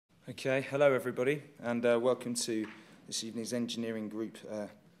Okay, hello everybody, and welcome to this evening's Engineering Group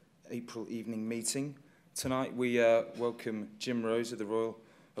April evening meeting. Tonight we welcome Jim Rose of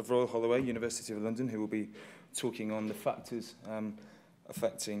Royal Holloway, University of London, who will be talking on the factors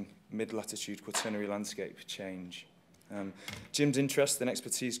affecting mid-latitude quaternary landscape change. Jim's interests and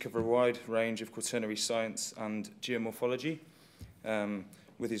expertise cover a wide range of quaternary science and geomorphology,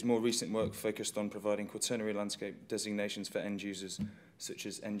 with his more recent work focused on providing quaternary landscape designations for end users such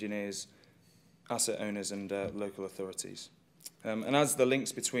as engineers, asset owners and local authorities. And as the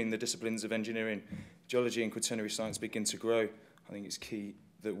links between the disciplines of engineering, geology and quaternary science begin to grow, I think it's key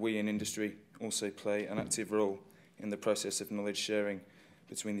that we in industry also play an active role in the process of knowledge sharing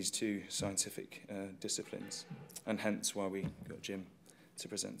between these two scientific disciplines, and hence why we got Jim to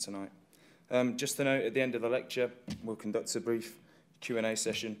present tonight. Just to note, at the end of the lecture, we'll conduct a brief Q&A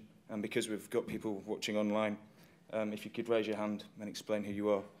session, and because we've got people watching online, if you could raise your hand and explain who you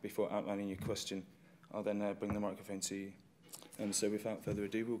are before outlining your question, I'll then bring the microphone to you. So without further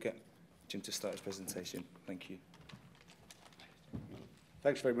ado, we'll get Jim to start his presentation. Thank you.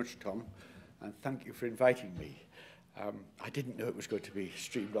 Thanks very much, Tom, and thank you for inviting me. I didn't know it was going to be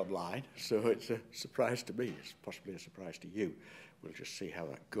streamed online, so it's a surprise to me. It's possibly a surprise to you. We'll just see how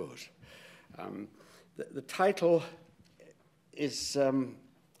that goes. The title is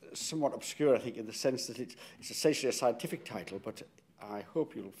somewhat obscure, I think, in the sense that it's essentially a scientific title, but I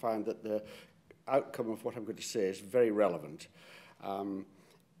hope you'll find that the outcome of what I'm going to say is very relevant, and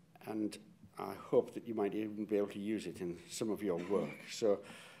I hope that you might even be able to use it in some of your work. So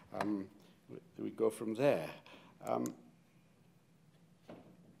we go from there. There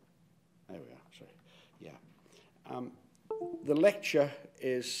we are, sorry. Yeah. The lecture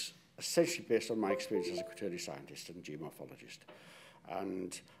is essentially based on my experience as a quaternary scientist and geomorphologist.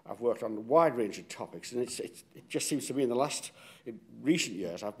 And I've worked on a wide range of topics, and it just seems to me in recent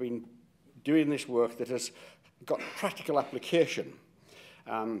years, I've been doing this work that has got practical application.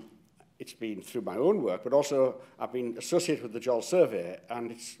 It's been through my own work, but also I've been associated with the Geol Survey,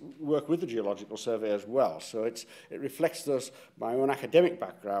 and it's work with the Geological Survey as well. So it reflects my own academic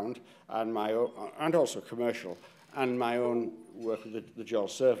background and and also commercial, and my own work with the Geol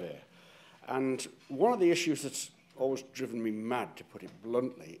Survey. And one of the issues that's always driven me mad, to put it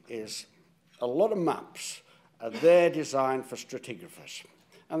bluntly, is a lot of maps are there designed for stratigraphers.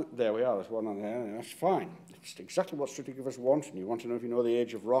 And there we are, there's one on there, and that's fine. It's exactly what stratigraphers want, and you want to know if you know the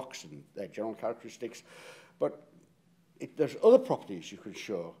age of rocks and their general characteristics. But there's other properties you can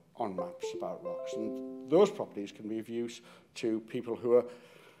show on maps about rocks, and those properties can be of use to people who are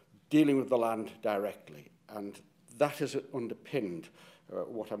dealing with the land directly. And that has underpinned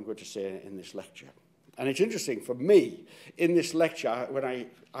what I'm going to say in this lecture. And it's interesting for me, in this lecture, when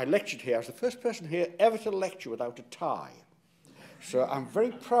I lectured here, I was the first person here ever to lecture without a tie. So I'm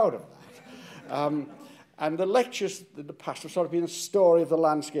very proud of that. And the lectures in the past have sort of been a story of the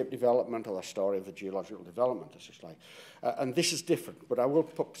landscape development or the story of the geological development, as it's like. And this is different, but I will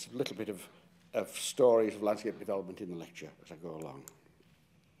put a little bit of stories of landscape development in the lecture as I go along.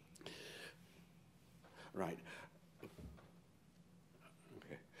 Right.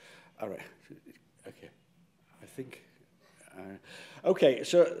 Okay. All right. Okay. I think... okay,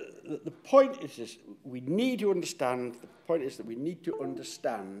 so the point is this. We need to understand... The point is that we need to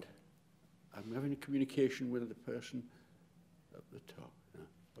understand... I'm having a communication with the person at the top. No,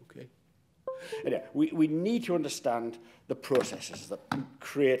 okay. Anyway, we need to understand the processes that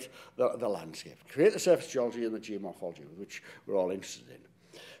create the landscape, create the surface geology and the geomorphology, which we're all interested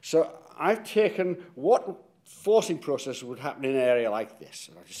in. So I've taken what forcing process would happen in an area like this.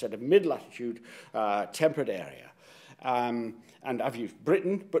 Like I said, a mid-latitude temperate area. And I've used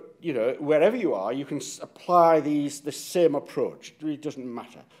Britain, but wherever you are, you can apply the same approach. It really doesn't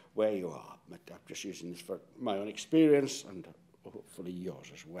matter where you are. I'm just using this for my own experience and hopefully yours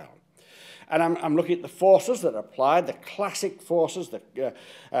as well. And I'm looking at the forces that are applied, the classic forces, the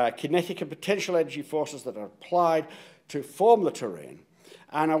kinetic and potential energy forces that are applied to form the terrain.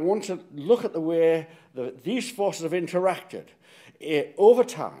 And I want to look at the way these forces have interacted over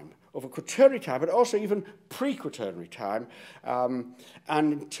time, over quaternary time, but also even pre-quaternary time,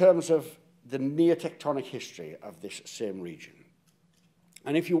 and in terms of the near-tectonic history of this same region.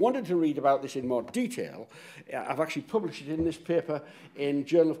 And if you wanted to read about this in more detail, I've actually published it in this paper in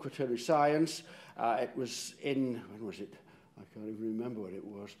Journal of Quaternary Science. It was in, when was it? I can't even remember what it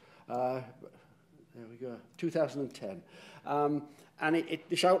was. There we go, 2010. And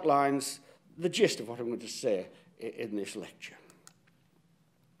this outlines the gist of what I'm going to say in this lecture.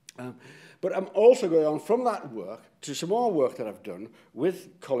 But I'm also going on from that work to some more work that I've done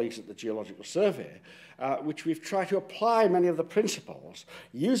with colleagues at the Geological Survey, which we've tried to apply many of the principles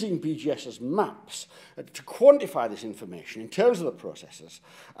using BGS's maps to quantify this information in terms of the processes.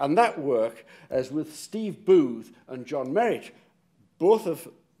 And that work is with Steve Booth and John Merritt, both of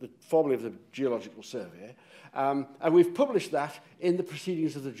the formerly of the Geological Survey, and we've published that in the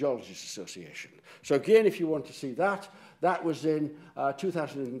Proceedings of the Geologists Association. So again, if you want to see that, that was in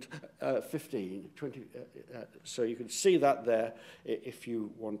 2015. So you can see that there if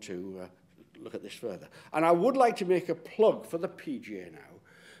you want to look at this further. And I would like to make a plug for the PGA now,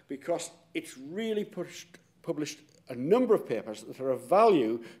 because it's really published a number of papers that are of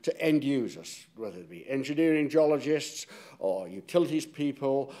value to end users, whether it be engineering geologists or utilities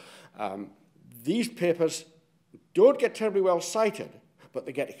people. These papers don't get terribly well cited, but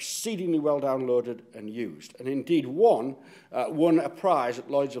they get exceedingly well downloaded and used. And indeed, one won a prize at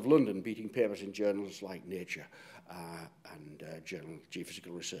Lloyd's of London, beating papers in journals like Nature and Journal of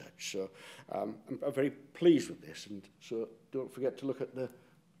Geophysical Research. So I'm very pleased with this, and so don't forget to look at the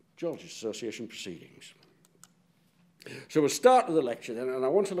Geologists Association proceedings. So we'll start with the lecture then, and I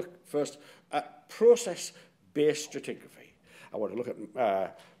want to look first at process-based stratigraphy. I want to look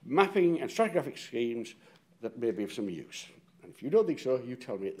at mapping and stratigraphic schemes that may be of some use. And if you don't think so, you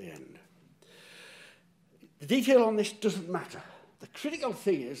tell me at the end. The detail on this doesn't matter. The critical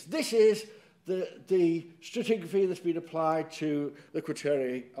thing is, this is the stratigraphy that's been applied to the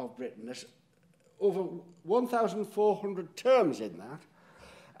Quaternary of Britain. There's over 1,400 terms in that,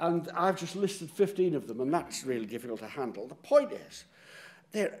 and I've just listed 15 of them, and that's really difficult to handle. The point is,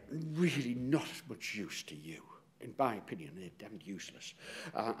 they're really not much use to you. In my opinion, they're damned useless.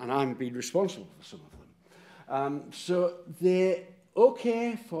 And I'm being responsible for some of them. So they're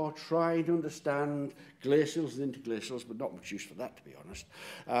okay for trying to understand glacials and interglacials, but not much use for that, to be honest.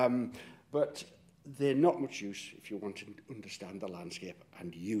 But they're not much use if you want to understand the landscape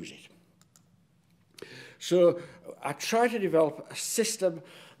and use it. So I try to develop a system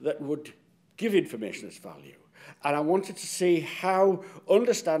that would give information its value. And I wanted to see how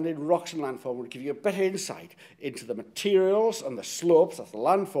understanding rocks and landform would give you a better insight into the materials and the slopes of the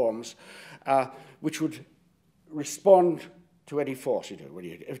landforms, which would respond to any force you do when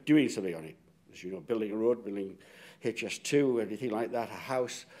you're doing something on it. As you know, building a road, building HS2, anything like that, a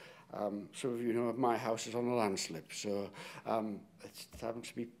house. Some of you know my house is on a landslip, so it's something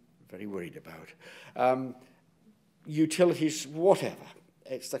to be very worried about. Utilities, whatever.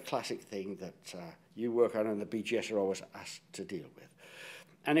 It's the classic thing that you work on and the BGS are always asked to deal with.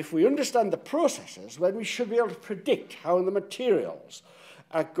 And if we understand the processes, then we should be able to predict how the materials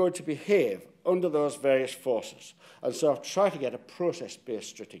are going to behave under those various forces. And so I've tried to get a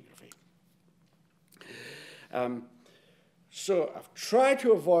process-based stratigraphy. So I've tried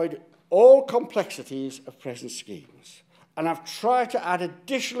to avoid all complexities of present schemes. And I've tried to add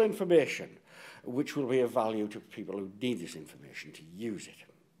additional information which will be of value to people who need this information to use it.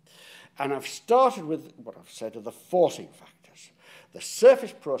 And I've started with what I've said are the forcing factors, the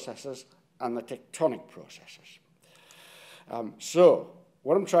surface processes and the tectonic processes. So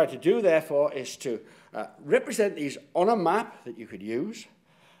what I'm trying to do, therefore, is to represent these on a map that you could use.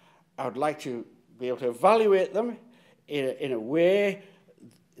 I would like to be able to evaluate them in a way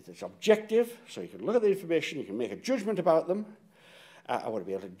that's objective, so you can look at the information, you can make a judgment about them. I want to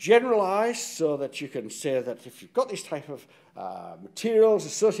be able to generalize so that you can say that if you've got this type of materials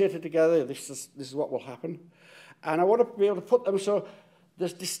associated together, this is what will happen. And I want to be able to put them so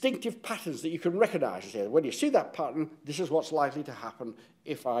there's distinctive patterns that you can recognize and say, when you see that pattern, this is what's likely to happen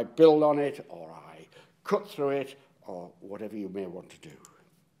if I build on it or I cut through it or whatever you may want to do.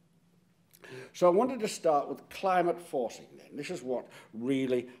 So I wanted to start with climate forcing then. This is what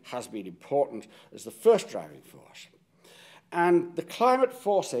really has been important as the first driving force. And the climate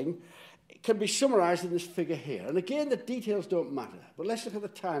forcing can be summarized in this figure here. And again, the details don't matter, but let's look at the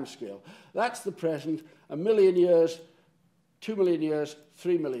time scale. That's the present, 1 million years, 2 million years,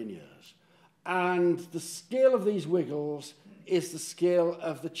 3 million years. And the scale of these wiggles is the scale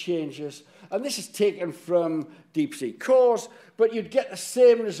of the changes. And this is taken from deep sea cores, but you'd get the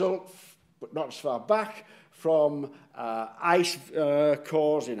same result, but not as far back, from ice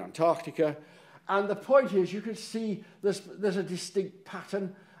cores in Antarctica. And the point is, you can see there's a distinct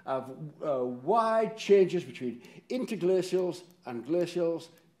pattern of wide changes between interglacials and glacials,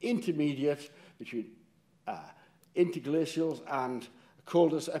 intermediate between interglacials and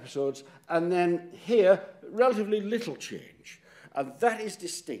coldest episodes, and then here, relatively little change. And that is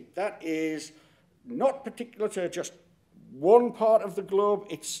distinct. That is not particular to just one part of the globe.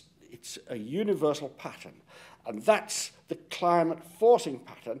 It's a universal pattern. And that's the climate forcing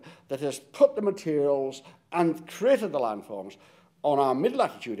pattern that has put the materials and created the landforms on our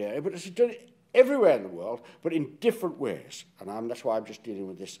mid-latitude area, but it's done it everywhere in the world, but in different ways. And that's why I'm just dealing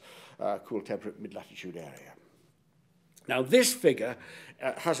with this cool temperate mid-latitude area. Now, this figure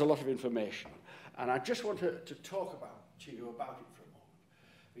has a lot of information, and I just want to talk to you about it for a moment,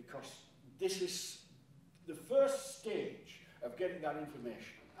 because this is the first stage of getting that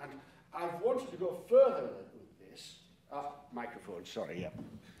information. And I've wanted to go further with this. Microphone, sorry, yeah.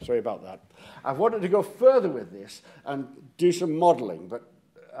 Sorry about that. I've wanted to go further with this and do some modelling, but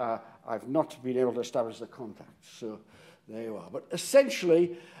I've not been able to establish the contact. So there you are. But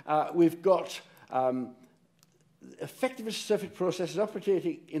essentially, we've got effective surface processes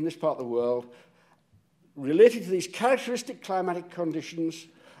operating in this part of the world related to these characteristic climatic conditions,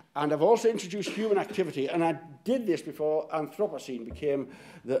 and I've also introduced human activity, and I did this before Anthropocene became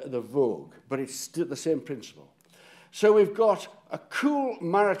the vogue, but it's still the same principle. So we've got a cool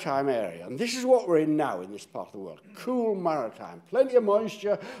maritime area, and this is what we're in now in this part of the world. Cool maritime, plenty of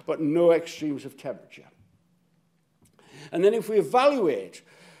moisture, but no extremes of temperature. And then if we evaluate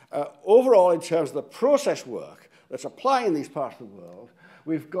overall in terms of the process work that's applying in these parts of the world,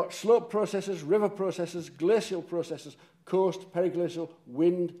 we've got slope processes, river processes, glacial processes, coast, periglacial,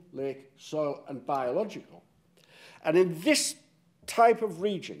 wind, lake, soil, and biological. And in this type of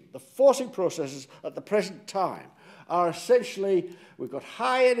region, the forcing processes at the present time are essentially, we've got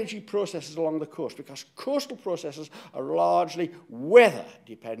high energy processes along the coast, because coastal processes are largely weather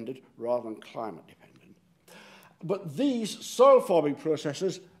dependent rather than climate dependent. But these soil forming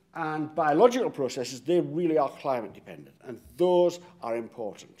processes and biological processes, they really are climate dependent, and those are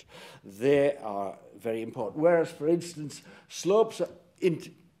important. They are very important. Whereas, for instance, slopes are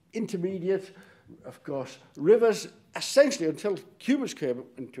intermediate, of course, rivers, essentially until humans came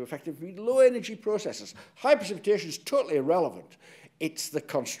into effectively low energy processes. High precipitation is totally irrelevant. It's the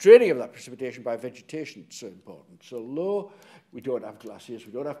constraining of that precipitation by vegetation that's so important. So low, we don't have glaciers,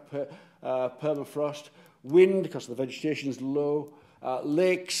 we don't have permafrost. Wind, because the vegetation is low.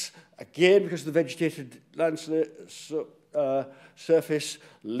 Lakes, again, because of the vegetated land surface,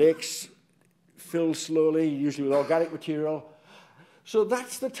 lakes fill slowly, usually with organic material. So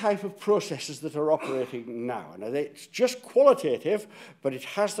that's the type of processes that are operating now. And it's just qualitative, but it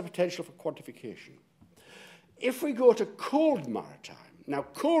has the potential for quantification. If we go to cold maritime, now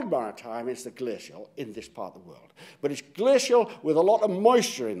cold maritime is the glacial in this part of the world, but it's glacial with a lot of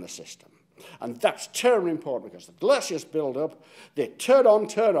moisture in the system. And that's terribly important because the glaciers build up, they turn on,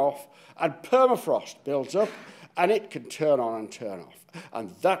 turn off, and permafrost builds up, and it can turn on and turn off. And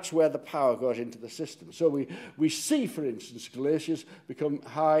that's where the power goes into the system. So we see, for instance, glaciers become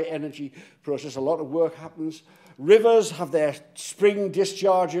high energy process. A lot of work happens. Rivers have their spring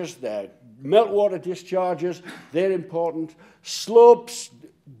discharges, their meltwater discharges. They're important. Slopes,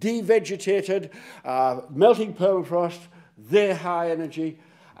 devegetated, melting permafrost, they're high energy.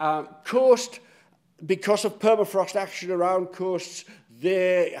 Coast, because of permafrost action around coasts,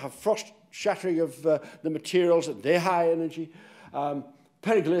 they have frost shattering of the materials, and they're high energy.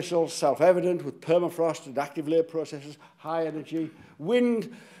 Periglacial, self-evident, with permafrost and active layer processes, high energy. Wind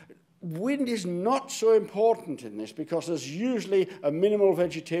is not so important in this because there's usually a minimal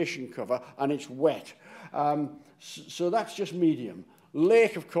vegetation cover and it's wet. So that's just medium.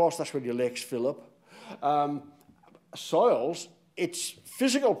 Lake, of course, that's when your lakes fill up. Soils, it's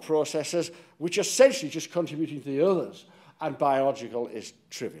physical processes which are essentially just contributing to the others, and biological is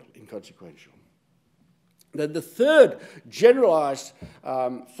trivial, inconsequential. Then the third generalized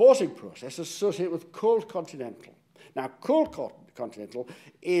forcing process is associated with cold continental. Now, cold continental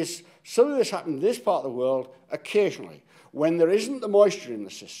is something that's happened in this part of the world occasionally. When there isn't the moisture in the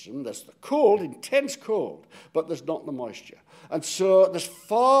system, there's the cold, intense cold, but there's not the moisture. And so there's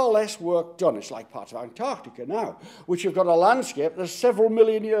far less work done. It's like parts of Antarctica now, which have got a landscape that's several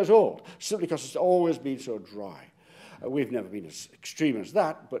million years old, simply because it's always been so dry. We've never been as extreme as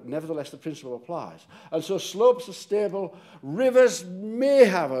that, but nevertheless the principle applies. And so slopes are stable. Rivers may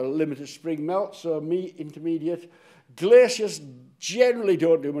have a limited spring melt, so intermediate. Glaciers generally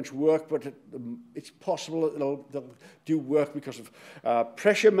don't do much work, but it's possible that they'll do work because of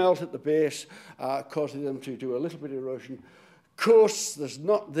pressure melt at the base, causing them to do a little bit of erosion. Coasts, there's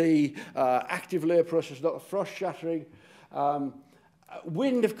not the active layer process, not the frost shattering.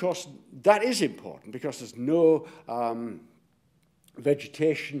 Wind, of course, that is important because there's no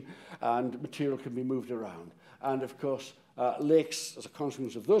vegetation and material can be moved around. And, of course, lakes, as a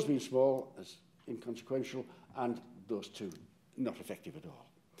consequence of those being small, is inconsequential, and those two not effective at all.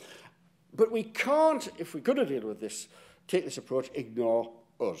 But we can't, if we're going to deal with this, take this approach, ignore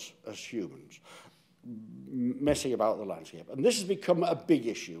us as humans. messing about the landscape. And this has become a big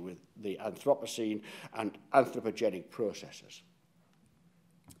issue with the Anthropocene and anthropogenic processes.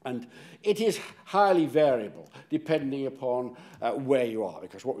 And it is highly variable depending upon where you are,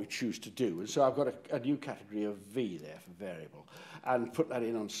 because what we choose to do. And so I've got a new category of V there for variable, and put that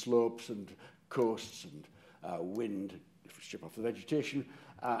in on slopes and coasts and wind, if we strip off the vegetation,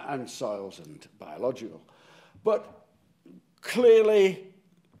 and soils and biological. But clearly,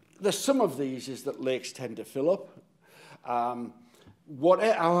 the sum of these is that lakes tend to fill up,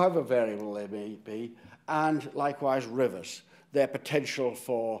 however variable they may be, and likewise rivers. Their potential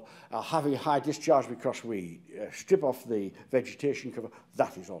for having high discharge because we strip off the vegetation cover,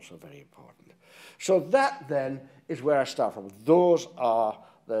 that is also very important. So that then is where I start from. Those are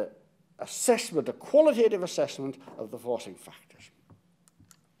the assessment, the qualitative assessment of the forcing factors.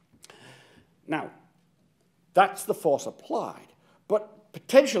 Now, that's the force applied, but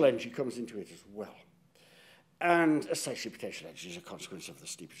potential energy comes into it as well. And essentially potential energy is a consequence of the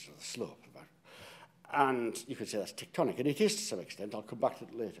steepness of the slope. And you could say that's tectonic, and it is to some extent. I'll come back to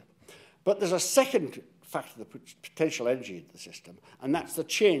it later. But there's a second factor that puts potential energy into the system, and that's the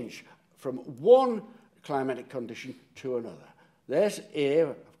change from one climatic condition to another. There's A,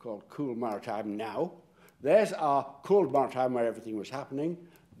 I've called cool maritime now. There's our cold maritime where everything was happening.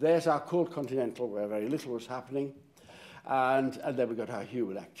 There's our cold continental where very little was happening. And then we've got our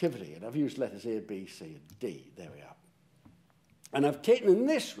human activity. And I've used letters A, B, C, and D. There we are. And I've taken in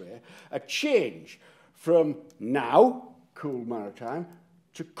this way a change from now, cool maritime,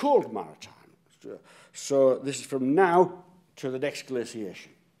 to cold maritime. So this is from now to the next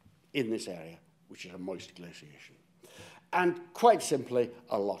glaciation in this area, which is a moist glaciation. And quite simply,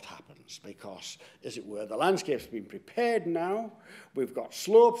 a lot happens because, as it were, the landscape's been prepared now. We've got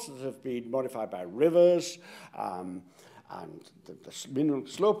slopes that have been modified by rivers and the mineral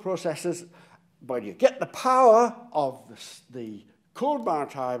slope processes. But you get the power of the cold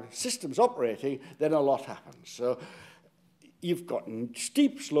maritime systems operating, then a lot happens. So you've got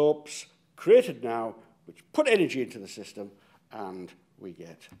steep slopes created now, which put energy into the system, and we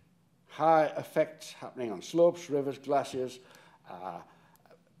get high effects happening on slopes, rivers, glaciers,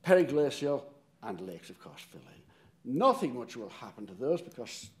 periglacial, and lakes, of course, fill in. Nothing much will happen to those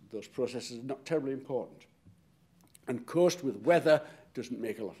because those processes are not terribly important. And coast with weather doesn't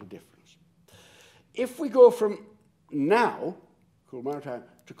make a lot of difference. If we go from now, cool maritime,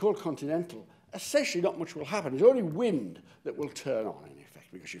 to cold continental, essentially not much will happen. There's only wind that will turn on, in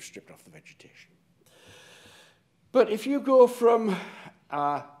effect, because you've stripped off the vegetation. But if you go from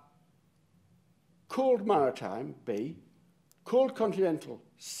cold maritime, B, cold continental,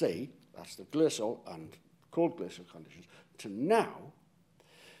 C, that's the glacial and cold glacial conditions, to now,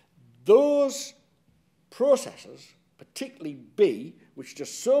 those processes, particularly B, which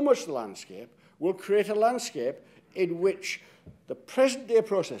does so much the landscape, will create a landscape in which the present-day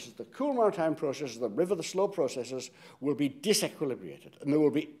processes, the cool maritime processes, the river, the slope processes, will be disequilibrated. And there will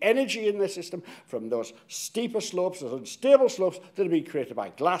be energy in the system from those steeper slopes, those unstable slopes that are being created by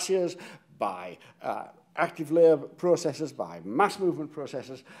glaciers, by active layer processes, by mass movement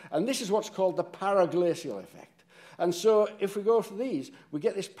processes. And this is what's called the paraglacial effect. And so if we go for these, we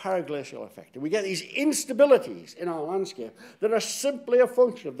get this paraglacial effect. And we get these instabilities in our landscape that are simply a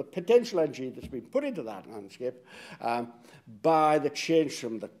function of the potential energy that's been put into that landscape by the change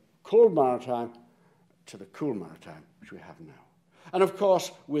from the cold maritime to the cool maritime, which we have now. And of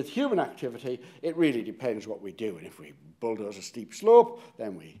course, with human activity, it really depends what we do. And if we bulldoze a steep slope,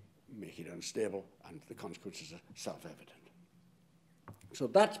 then we make it unstable, and the consequences are self-evident. So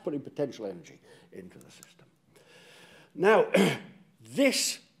that's putting potential energy into the system. Now,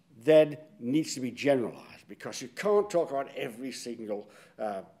 this then needs to be generalized because you can't talk about every single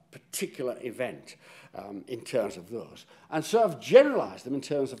particular event in terms of those. And so I've generalized them in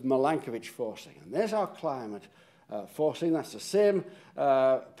terms of Milankovitch forcing. And there's our climate forcing. That's the same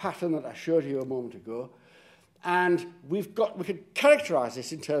pattern that I showed you a moment ago. And we can characterize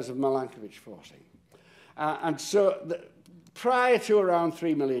this in terms of Milankovitch forcing. And so prior to around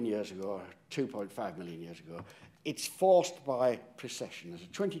 3 million years ago, or 2.5 million years ago, it's forced by precession. There's a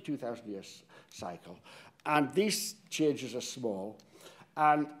 22,000-year cycle. And these changes are small.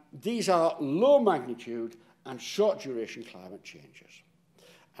 And these are low magnitude and short duration climate changes.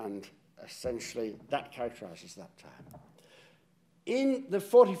 And essentially, that characterizes that time. In the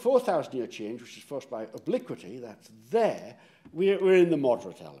 44,000-year change, which is forced by obliquity, that's there, we're in the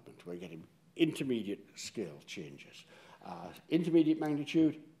moderate element. We're getting intermediate scale changes. Intermediate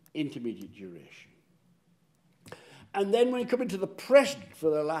magnitude, intermediate duration. And then when we come into the present for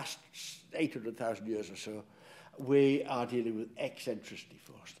the last 800,000 years or so, we are dealing with eccentricity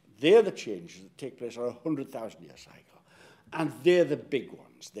first. They're the changes that take place on a 100,000-year cycle. And they're the big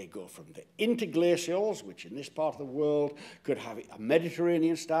ones. They go from the interglacials, which in this part of the world could have a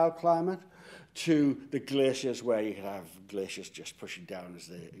Mediterranean-style climate, to the glaciers where you could have glaciers just pushing down, as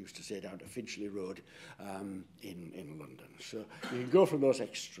they used to say, down to Finchley Road in London. So you can go from those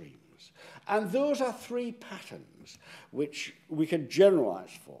extremes. And those are three patterns which we can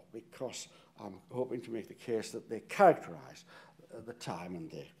generalize for, because I'm hoping to make the case that they characterize the time and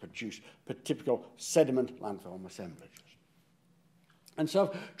they produce typical sediment landform assemblages. And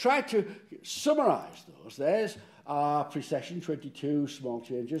so I've tried to summarize those. There's our precession, 22 small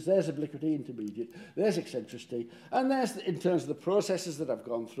changes. There's obliquity, intermediate. There's eccentricity. And there's, in terms of the processes that I've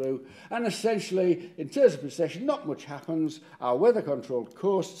gone through. And essentially, in terms of precession, not much happens. Our weather-controlled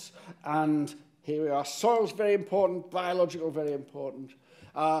coasts. And here we are. Soils, very important. Biological, very important.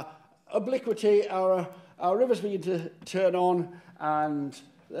 Obliquity, our rivers begin to turn on, and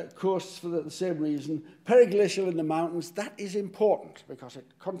coasts for the same reason. Periglacial in the mountains, that is important because it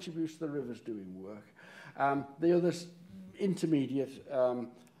contributes to the rivers doing work. The others, intermediate,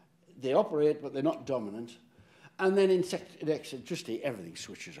 they operate but they're not dominant. And then in eccentricity, everything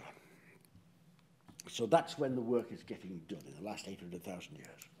switches on. So that's when the work is getting done in the last 800,000 years.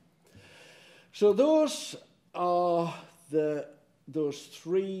 So those are those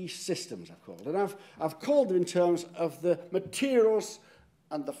three systems I've called. And I've called them in terms of the materials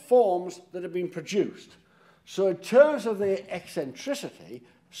and the forms that have been produced. So in terms of the eccentricity,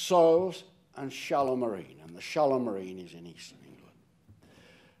 soils and shallow marine, and the shallow marine is in eastern England.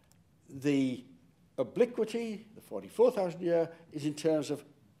 The obliquity, the 44,000 year, is in terms of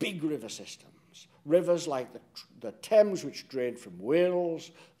big river systems. Rivers like the Thames, which drain from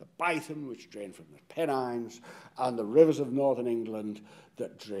Wales, the Bytham, which drain from the Pennines, and the rivers of northern England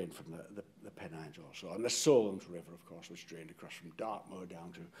that drain from the Pennines also. And the Solent River, of course, which drained across from Dartmoor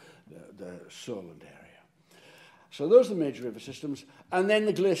down to the Solent area. So those are the major river systems. And then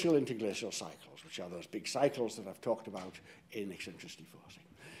the glacial interglacial cycles, which are those big cycles that I've talked about in eccentricity forcing.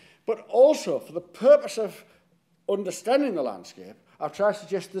 But also, for the purpose of understanding the landscape, I've tried to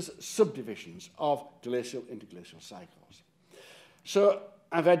suggest there's subdivisions of glacial interglacial cycles. So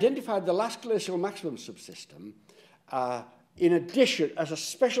I've identified the last glacial maximum subsystem in addition as a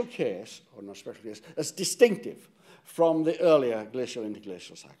special case, or not special case, as distinctive from the earlier glacial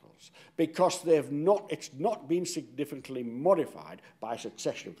interglacial cycles, because it's not been significantly modified by a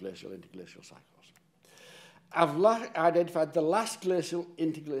succession of glacial interglacial cycles. I've identified the last glacial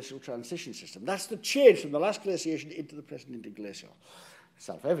interglacial transition system. That's the change from the last glaciation into the present interglacial.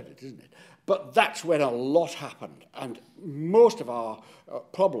 Self-evident, isn't it? But that's when a lot happened, and most of our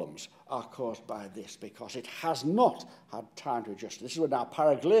problems are caused by this, because it has not had time to adjust. This is when our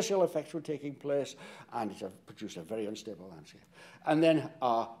paraglacial effects were taking place, and it produced a very unstable landscape. And then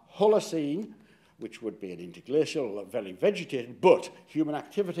our Holocene, which would be an interglacial, very vegetated, but human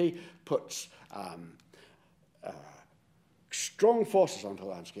activity puts strong forces onto the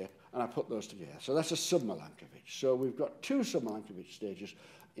landscape, and I put those together. So that's a submalankovitch. So we've got two submalankovitch stages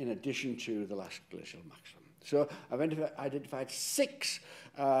in addition to the last glacial maximum. So I've identified six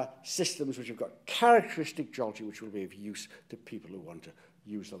systems which have got characteristic geology which will be of use to people who want to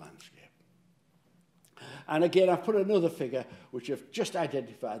use the landscape. And again, I've put another figure which have just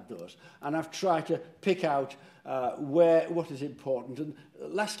identified those, and I've tried to pick out what is important. And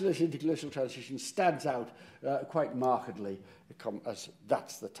last glacial interglacial transition stands out quite markedly, as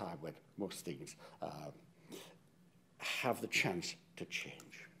that's the time when most things have the chance to change.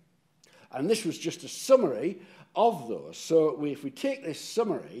 And this was just a summary of those. So if we take this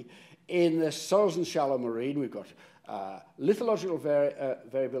summary, in the soils and shallow marine, we've got lithological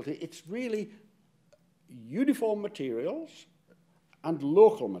variability. It's really uniform materials and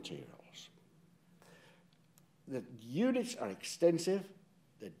local materials. The units are extensive,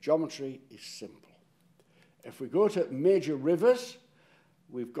 the geometry is simple. If we go to major rivers,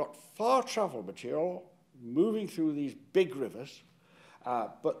 we've got far travel material moving through these big rivers,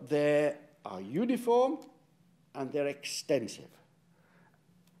 but they are uniform and they're extensive,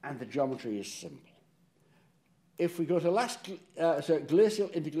 and the geometry is simple. If we go to glacial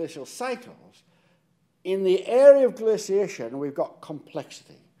interglacial cycles, in the area of glaciation, we've got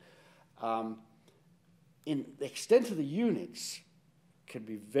complexity. In the extent of the units can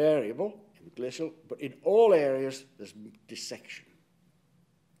be variable in the glacial, but in all areas there's dissection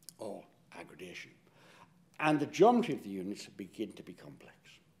or aggradation. And the geometry of the units begin to be complex.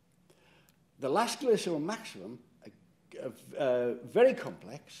 The last glacial maximum, very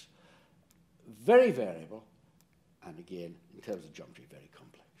complex, very variable, and again, in terms of geometry, very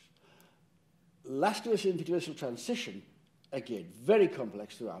complex. last glacial interglacial transition, again, very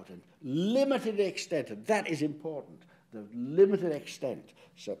complex throughout and limited extent, and that is important, the limited extent.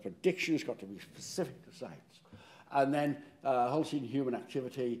 So prediction's got to be specific to sites. And then Holocene human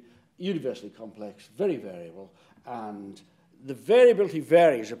activity, universally complex, very variable, and the variability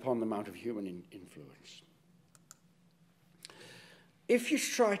varies upon the amount of human influence. If you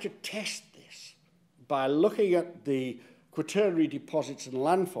try to test this by looking at the Quaternary deposits and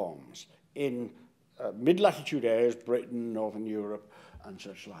landforms in mid-latitude areas, Britain, Northern Europe, and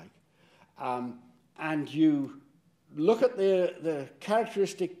such like, and you look at the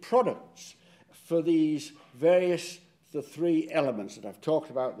characteristic products for these various, the three elements that I've talked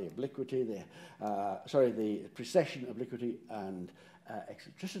about, the obliquity, the precession, obliquity, and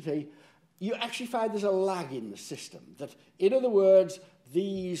eccentricity, you actually find there's a lag in the system. That, in other words,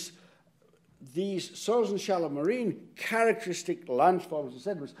 these soils and shallow marine characteristic landforms and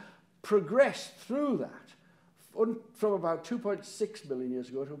sediments progress through that from about 2.6 million years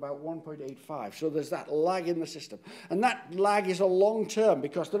ago to about 1.85. So there's that lag in the system. And that lag is a long term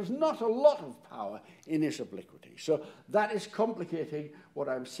because there's not a lot of power in its obliquity. So that is complicating what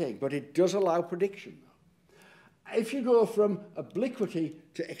I'm saying, but it does allow prediction. If you go from obliquity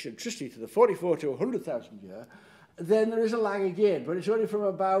to eccentricity to the 44 to 100,000 year, then there is a lag again, but it's only from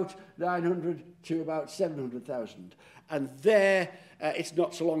about 900 to about 700,000. And there, it's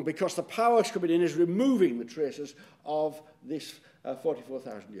not so long because the power coming in is removing the traces of this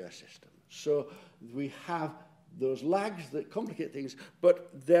 44,000 year system. So we have those lags that complicate things, but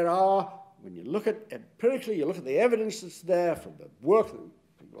there are, when you look at empirically, you look at the evidence that's there from the work that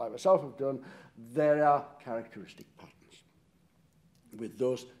people like myself have done, there are characteristic patterns with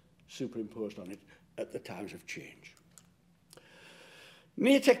those superimposed on it at the times of change.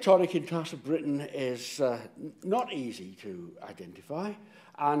 Near tectonic in parts of Britain is not easy to identify,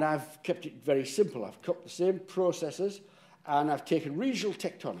 and I've kept it very simple. I've kept the same processes, and I've taken regional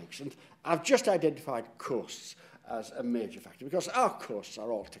tectonics, and I've just identified coasts as a major factor, because our coasts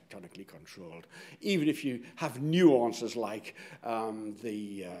are all tectonically controlled, even if you have nuances like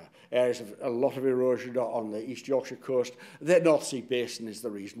the areas of a lot of erosion on the East Yorkshire coast. The North Sea Basin is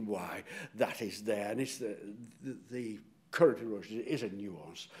the reason why that is there, and it's the current erosion is a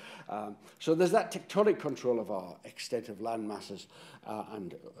nuance. So there's that tectonic control of our extent of land masses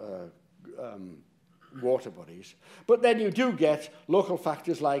and water bodies. But then you do get local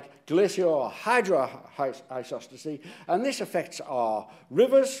factors like glacial or hydroisostasy, and this affects our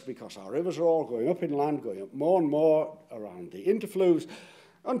rivers, because our rivers are all going up inland, going up more and more around the interfluves,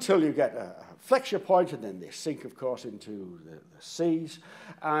 until you get a flexure point, and then they sink, of course, into the seas.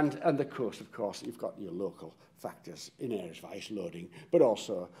 And the coast, of course, you've got your local factors in areas of ice loading, but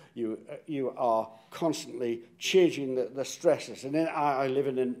also you are constantly changing the stresses. And then I live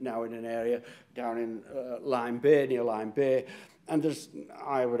now in an area down in Lyme Bay, near Lyme Bay, and there's,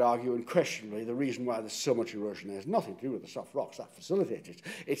 I would argue, unquestionably, the reason why there's so much erosion there has nothing to do with the soft rocks that facilitate it.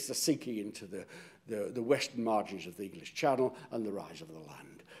 It's the sinking into the western margins of the English Channel and the rise of the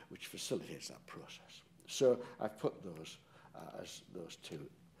land, which facilitates that process. So I've put those as those two.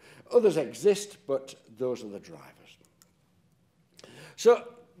 Others exist, but those are the drivers. So,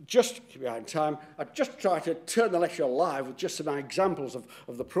 just behind time, I just try to turn the lecture live with just some examples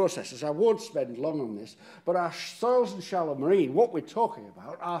of the processes. I won't spend long on this, but our soils and shallow marine, what we're talking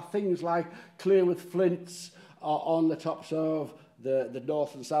about are things like clear with flints on the tops of the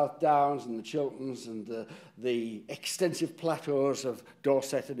North and South Downs and the Chilterns and the extensive plateaus of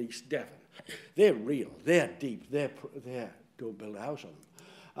Dorset and East Devon. They're real, they're deep, don't build a house on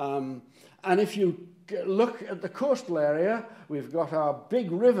them. And if you look at the coastal area, we've got our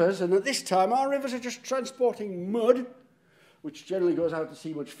big rivers, and at this time our rivers are just transporting mud, which generally goes out to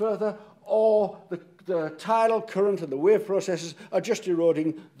sea much further, or the tidal current and the wave processes are just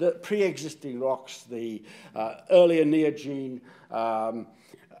eroding the pre-existing rocks, the earlier Neogene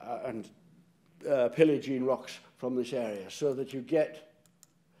and Paleogene rocks from this area, so that you get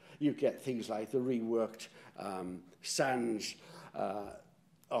things like the reworked sands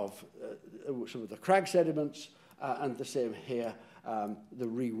of some of the crag sediments, and the same here, the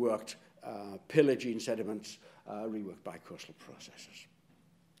reworked Paleogene sediments reworked by coastal processes.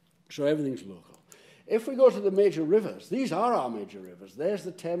 So everything's local. If we go to the major rivers, these are our major rivers. There's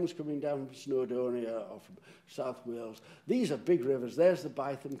the Thames coming down from Snowdonia or from South Wales. These are big rivers. There's the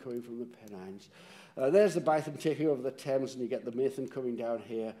Bytham coming from the Pennines. There's the Bytham taking over the Thames, and you get the Mathan coming down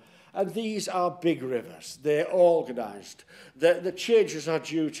here. And these are big rivers. They're organised. The changes are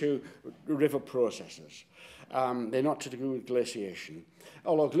due to river processes. They're not to do with glaciation.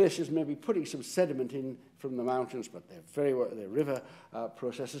 Although glaciers may be putting some sediment in from the mountains, but they're river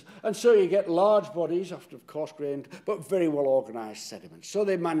processes. And so you get large bodies, often coarse-grained, but very well-organised sediments. So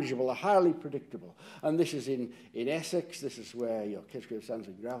they're manageable, they're highly predictable. And this is in Essex. This is where your Kisgrave sands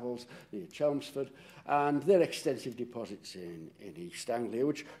and gravels, near Chelmsford. And they're extensive deposits in East Anglia,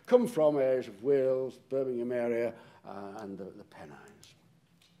 which come from areas of Wales, Birmingham area, and the Pennines.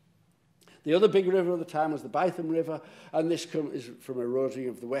 The other big river of the time was the Bytham River, and this is from eroding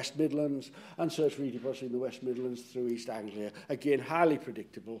of the West Midlands, and so it's redepositing the West Midlands through East Anglia. Again, highly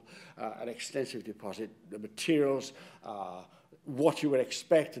predictable, an extensive deposit. The materials are what you would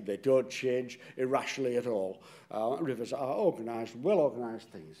expect, and they don't change irrationally at all. Rivers are organised, well-organised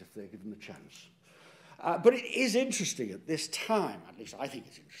things if they're given the chance. But it is interesting at this time, at least I think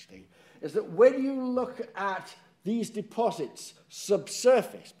it's interesting, is that when you look at these deposits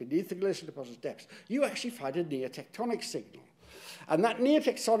subsurface, beneath the glacial deposits depths, you actually find a near tectonic signal. And that near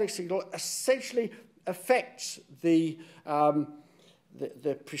tectonic signal essentially affects the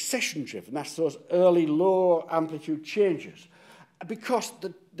precession drift, and that's those early low amplitude changes. Because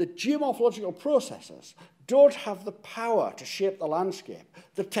the geomorphological processes don't have the power to shape the landscape.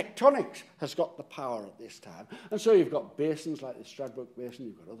 The tectonics has got the power at this time. And so you've got basins like the Stradbroke Basin,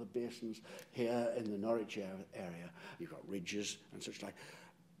 you've got other basins here in the Norwich area, you've got ridges and such like.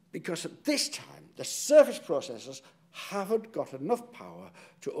 Because at this time, the surface processes haven't got enough power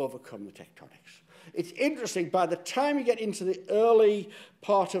to overcome the tectonics. It's interesting, by the time you get into the early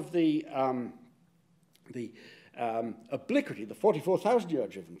part of the obliquity, the 44,000-year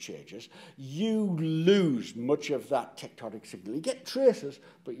driven changes, you lose much of that tectonic signal. You get traces,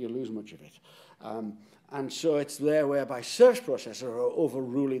 but you lose much of it. And so it's there whereby surface processes are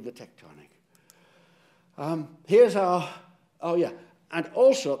overruling the tectonic. Here's our, and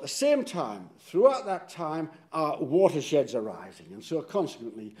also at the same time, throughout that time, our watersheds are rising. And so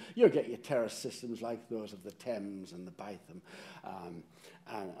consequently, you'll get your terrace systems like those of the Thames and the Bytham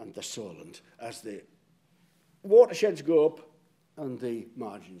and the Solent as the watersheds go up and the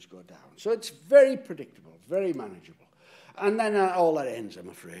margins go down. So it's very predictable, very manageable. And then all that ends, I'm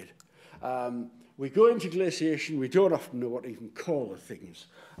afraid. We go into glaciation, we don't often know what to even call the things.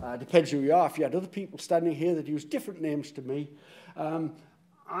 Depends who you are. If you had other people standing here that use different names to me,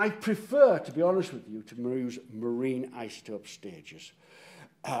 I prefer, to be honest with you, to use marine isotope stages.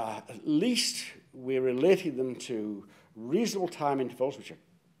 At least we're relating them to reasonable time intervals, which are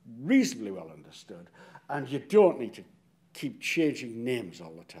reasonably well understood, and you don't need to keep changing names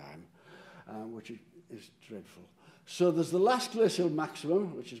all the time, which is dreadful. So there's the last glacial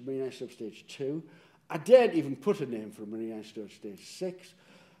maximum, which is marine isotope stage 2. I daren't even put a name for marine isotope stage 6.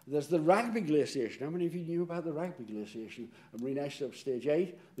 There's the Rugby glaciation. How many of you knew about the Rugby glaciation of marine isotope stage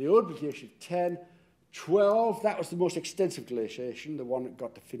 8? The Old glaciation 10, 12. That was the most extensive glaciation, the one that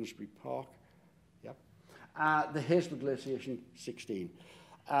got to Finsbury Park. Yep. The Haysborough glaciation 16.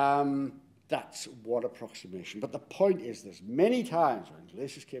 That's one approximation. But the point is there's many times when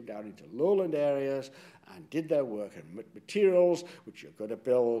glaciers came down into lowland areas and did their work and materials which you're going to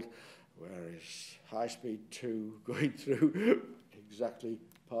build, whereas high-speed 2 going through exactly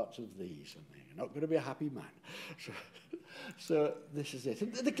parts of these, and you're not going to be a happy man. So this is it.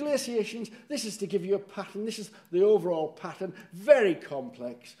 And the glaciations, this is to give you a pattern. This is the overall pattern, very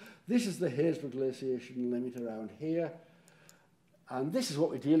complex. This is the Haysborough glaciation limit around here. And this is what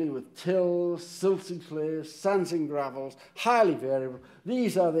we're dealing with: tills, silts and clays, sands and gravels, highly variable.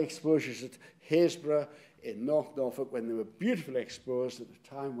 These are the exposures at Haysborough in North Norfolk when they were beautifully exposed at the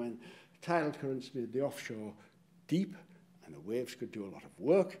time when tidal currents made the offshore deep and the waves could do a lot of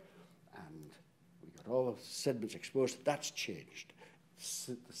work. And we got all the sediments exposed. That's changed.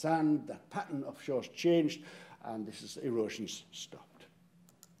 The sand, that pattern offshore has changed, and this is erosion's stopped.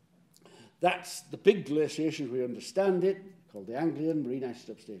 That's the big glaciation as we understand it, called the Anglian, marine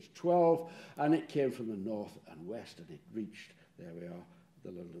isotope stage 12, and it came from the north and west, and it reached, there we are,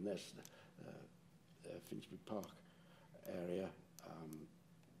 the London, there's the Finsbury Park area,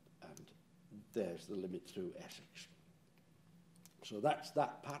 and there's the limit through Essex. So that's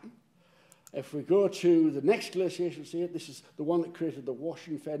that pattern. If we go to the next glaciation, see it, this is the one that created the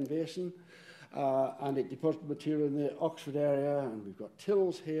Washing Fen Basin, and it deposited material in the Oxford area, and we've got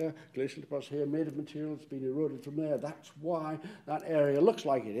tills here, glacial deposits here, made of material that's been eroded from there. That's why that area looks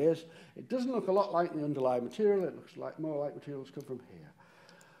like it is. It doesn't look a lot like the underlying material. It looks like more like materials come from here.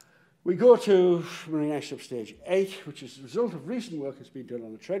 We go to marine isotope stage 8, which is the result of recent work that's been done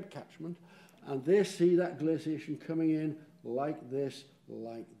on the Trent catchment, and they see that glaciation coming in like this,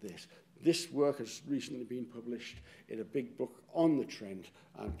 like this. This work has recently been published in a big book on the Trent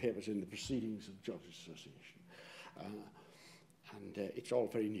and papers in the Proceedings of the Geological Association. And it's all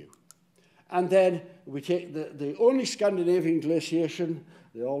very new. And then we take the only Scandinavian glaciation,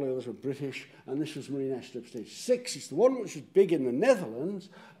 all the others were British, and this was marine ice slip stage 6. It's the one which was big in the Netherlands,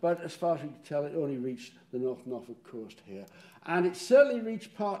 but as far as we can tell, it only reached the North Norfolk coast here. And it certainly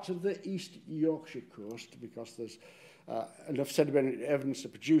reached parts of the East Yorkshire coast, because there's enough sedimentary evidence to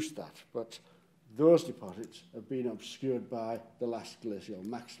produce that. But those deposits have been obscured by the last glacial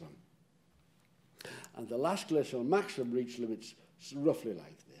maximum. And the last glacial maximum reached limits roughly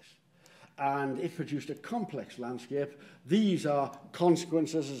like this. And it produced a complex landscape. These are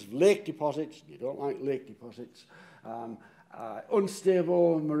consequences of lake deposits. You don't like lake deposits.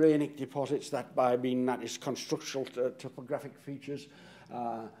 Unstable morainic deposits, that by mean that is constructional topographic features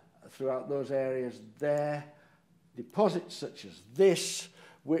throughout those areas there. Deposits such as this,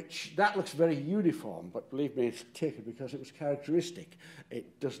 which that looks very uniform, but believe me, it's taken because it was characteristic.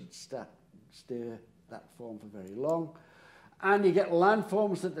 It doesn't stay that form for very long. And you get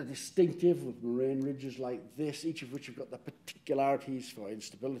landforms that are distinctive with moraine ridges like this, each of which have got the particularities for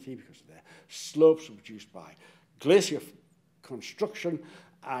instability because their slopes were produced by glacier construction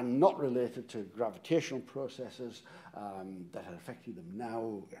and not related to gravitational processes that are affecting them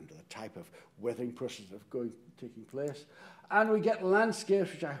now and the type of weathering processes that are taking place. And we get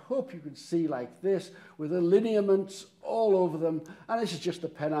landscapes, which I hope you can see like this, with the lineaments all over them. And this is just the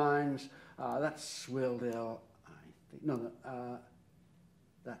Pennines. That's Swaledale. No,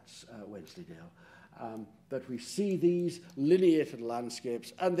 that's Wensleydale. But we see these lineated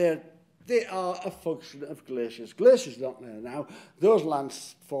landscapes, and they are a function of glaciers. Glaciers are not there now. Those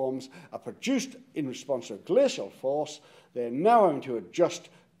landforms are produced in response to a glacial force. They're now having to adjust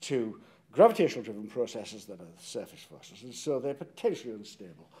to gravitational-driven processes that are surface forces, and so they're potentially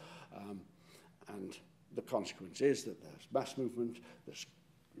unstable. And the consequence is that there's mass movement, there's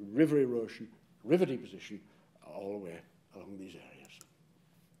river erosion, river deposition, all the way along these areas.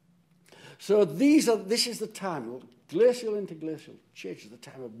 So this is the time, glacial interglacial change, is the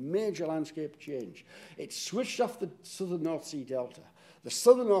time of major landscape change. It switched off the southern North Sea Delta. The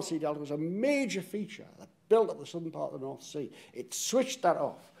southern North Sea Delta was a major feature that built up the southern part of the North Sea. It switched that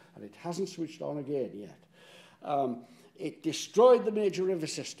off, and it hasn't switched on again yet. It destroyed the major river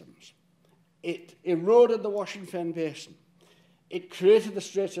systems. It eroded the Wash and Fen Basin. It created the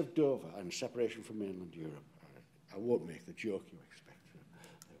Straits of Dover and separation from mainland Europe. I won't make the joke you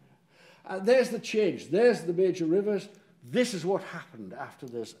expect. There's the change. There's the major rivers. This is what happened after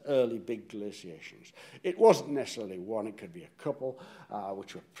those early big glaciations. It wasn't necessarily one. It could be a couple,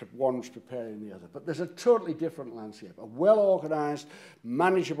 which were one was preparing the other. But there's a totally different landscape, a well-organized,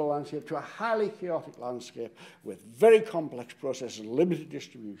 manageable landscape to a highly chaotic landscape with very complex processes and limited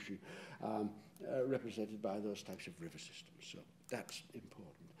distribution represented by those types of river systems. So that's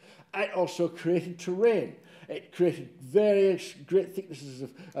important. It also created terrain. It created various great thicknesses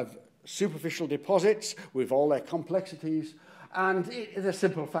of superficial deposits with all their complexities. And the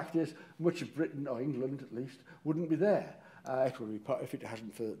simple fact is, much of Britain, or England at least, wouldn't be there. It would be part if it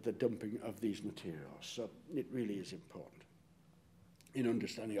hasn't for the dumping of these materials. So it really is important in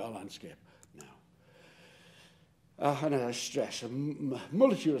understanding our landscape now. And as I stress, a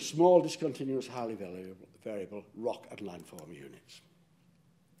multitude of small, discontinuous, highly variable rock and landform units.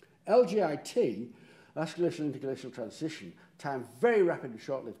 LGIT, last glacial interglacial transition, time very rapid and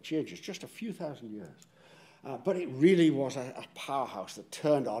short-lived changes, just a few thousand years. But it really was a powerhouse that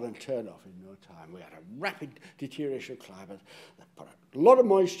turned on and turned off in no time. We had a rapid deterioration of climate that put a lot of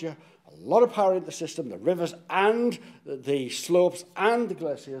moisture, a lot of power into the system, the rivers and the slopes and the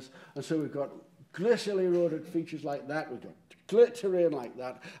glaciers. And so we've got glacially eroded features like that. We've got terrain like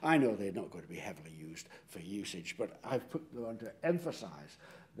that. I know they're not going to be heavily used for usage, but I've put them on to emphasize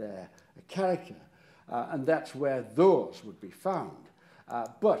their character, and that's where those would be found.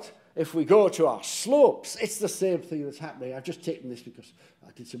 But if we go to our slopes, it's the same thing that's happening. I've just taken this because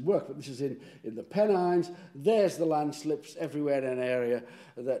I did some work, but this is in the Pennines. There's the landslips everywhere in an area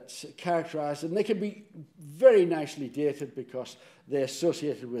that's characterized, and they can be very nicely dated because they're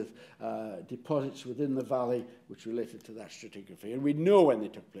associated with deposits within the valley which related to that stratigraphy, and we know when they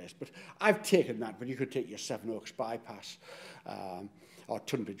took place. But I've taken that, but you could take your Seven Oaks bypass or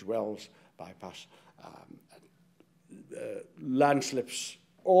Tunbridge Wells bypass, landslips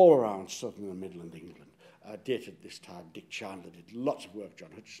all around southern and midland England, dated this time. Dick Chandler did lots of work, John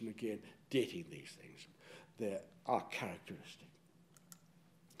Hutchison again, dating these things. They are characteristic.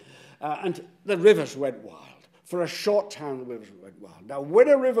 And the rivers went wild. For a short time, the rivers went wild. Now, when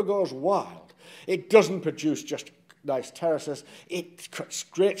a river goes wild, it doesn't produce just nice terraces. It cuts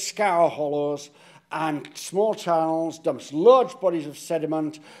great scour hollows and small channels, dumps large bodies of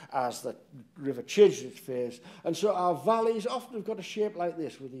sediment as the river changes its phase. And so our valleys often have got a shape like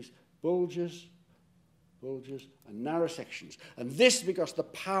this, with these bulges, and narrow sections. And this because the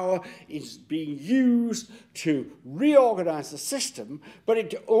power is being used to reorganize the system, but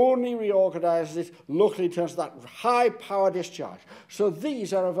it only reorganizes it locally in terms of that high power discharge. So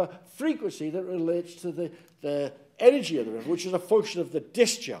these are of a frequency that relates to the energy of the river, which is a function of the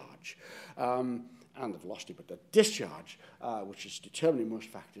discharge. And the velocity, but the discharge, which is determining most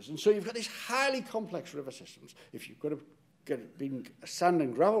factors. And so you've got these highly complex river systems. If you've got to get it being a sand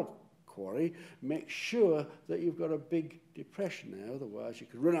and gravel quarry, make sure that you've got a big depression there, otherwise you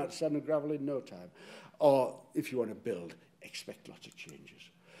could run out of sand and gravel in no time. Or if you want to build, expect lots of changes.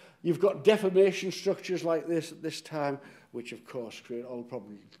 You've got deformation structures like this at this time, which of course create all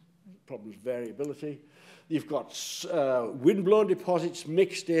problems variability. You've got wind-blown deposits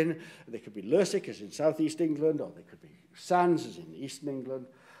mixed in. They could be Lersic, as in southeast England, or they could be sands, as in eastern England.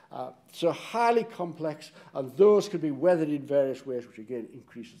 So highly complex, and those can be weathered in various ways, which again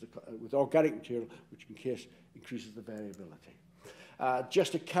increases with organic material, which in case increases the variability.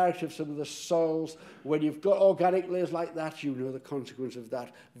 Just a character of some of the soils. When you've got organic layers like that, you know the consequence of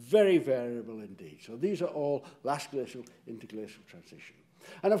that. Very variable indeed. So these are all last glacial, interglacial transition.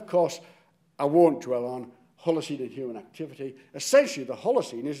 And of course, I won't dwell on Holocene and human activity. Essentially, the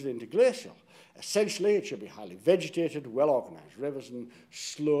Holocene is an interglacial. Essentially, it should be highly vegetated, well-organized rivers and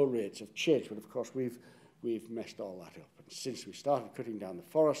slow rates of change. But of course, we've messed all that up. And since we started cutting down the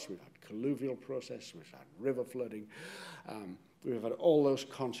forests, we've had colluvial process, we've had river flooding, we've had all those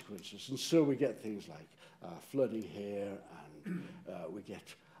consequences. And so we get things like flooding here, and we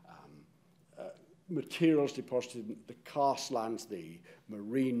get materials deposited in the karstlands, the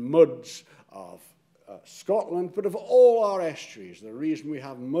marine muds of Scotland, but of all our estuaries. The reason we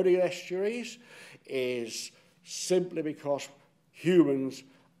have muddy estuaries is simply because humans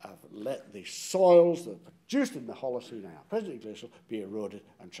have let the soils that are produced in the Holocene and our present glacial be eroded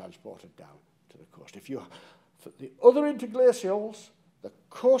and transported down to the coast. For the other interglacials, the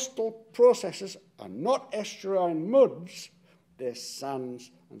coastal processes are not estuarine muds, they're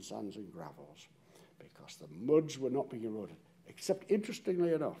sands and gravels, because the muds were not being eroded, except,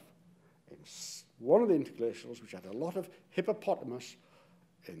 interestingly enough, in one of the interglacials, which had a lot of hippopotamus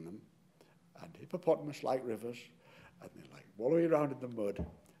in them, and hippopotamus-like rivers, and they're like wallowing around in the mud,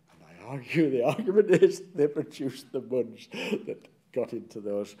 and I argue the argument is they produced the muds that got into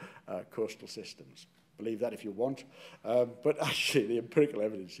those coastal systems. Believe that if you want, but actually the empirical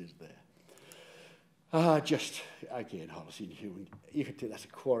evidence is there. Just, again, Holocene human, you could take that's a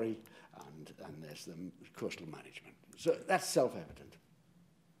quarry, and there's the coastal management. So that's self-evident.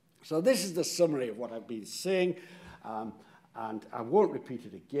 So this is the summary of what I've been saying, and I won't repeat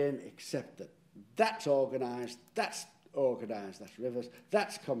it again, except that that's organized, that's rivers,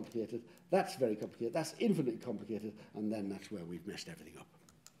 that's complicated, that's very complicated, that's infinitely complicated, and then that's where we've messed everything up.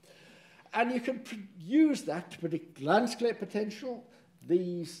 And you can use that to predict landscape potential.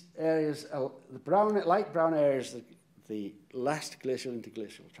 These areas, the light brown areas, the last glacial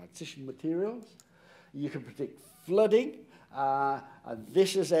interglacial transition materials. You can predict flooding. And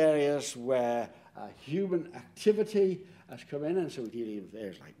this is areas where human activity has come in, and so we're dealing with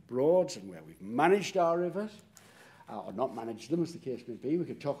areas like Broads and where we've managed our rivers, or not managed them, as the case may be. We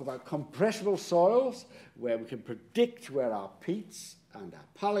can talk about compressible soils, where we can predict where our peats and our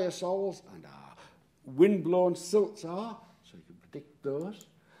paleosols and our wind-blown silts are, so you can predict those.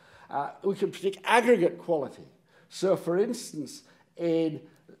 We can predict aggregate quality. So, for instance, in,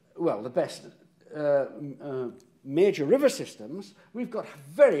 well, the best major river systems, we've got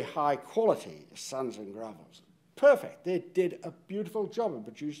very high quality sands and gravels. Perfect. They did a beautiful job in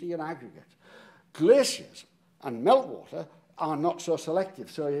producing an aggregate. Glaciers and meltwater are not so selective,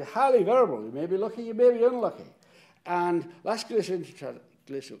 so you're highly variable. You may be lucky, you may be unlucky. And last glacial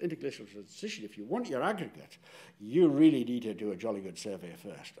interglacial transition, if you want your aggregate, you really need to do a jolly good survey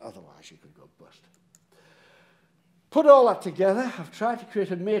first, otherwise you could go bust. Put all that together, I've tried to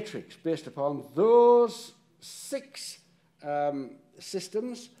create a matrix based upon those 6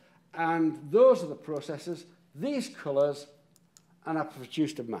 systems, and those are the processes, these colours, and I've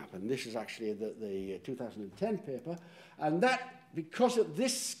produced a map. And this is actually the 2010 paper, and that, because at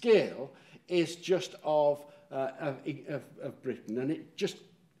this scale, is just of Britain, and it just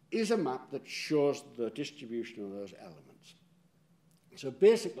is a map that shows the distribution of those elements. So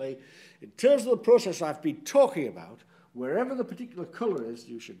basically, in terms of the process I've been talking about, wherever the particular colour is,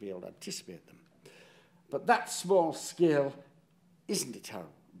 you should be able to anticipate them. But that small scale isn't a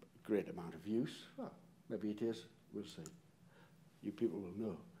terrible great amount of use. Well, maybe it is. We'll see. You people will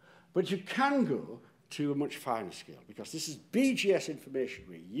know. But you can go to a much finer scale, because this is BGS information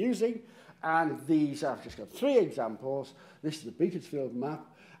we're using, and these, I've just got 3 examples. This is the Beaconsfield map,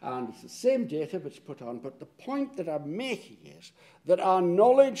 and it's the same data but it's put on. But the point that I'm making is that our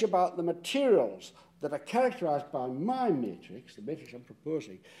knowledge about the materials that are characterized by my matrix, the matrix I'm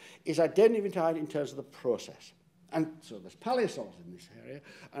proposing, is identified in terms of the process. And so there's paleosols in this area,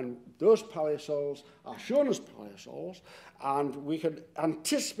 and those paleosols are shown as paleosols, and we can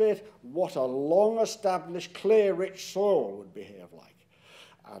anticipate what a long-established clay-rich soil would behave like.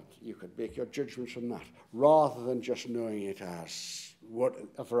 And you could make your judgments from that, rather than just knowing it as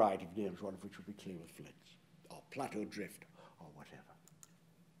a variety of names, one of which would be clay with flints, or plateau drift, or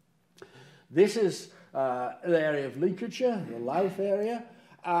whatever. This is the area of Lincolnshire, the Louth area,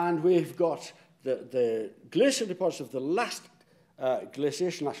 and we've got the glacial deposits of the last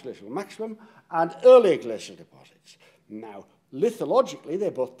glaciation, last glacial maximum, and earlier glacial deposits. Now, lithologically, they're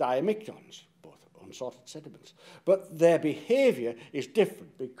both diamictons, both unsorted sediments, but their behavior is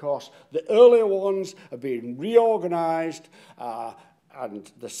different because the earlier ones have been reorganized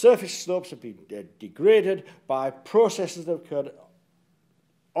and the surface slopes have been degraded by processes that occurred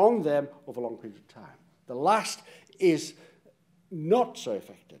on them over long periods of time. The last is not so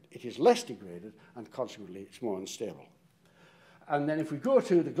affected. It is less degraded, and consequently it's more unstable. And then if we go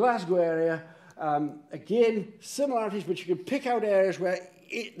to the Glasgow area, again, similarities, but you can pick out areas where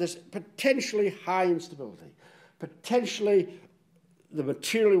there's potentially high instability. Potentially the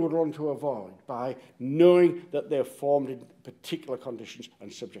material would want to avoid by knowing that they're formed in particular conditions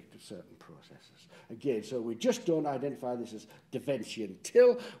and subject to certain processes. Again, so we just don't identify this as Deventian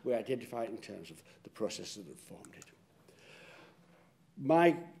till, we identify it in terms of the processes that formed it.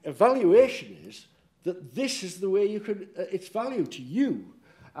 My evaluation is that this is the way you could, it's value to you.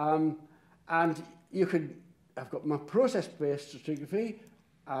 And you could, I've got my process-based stratigraphy,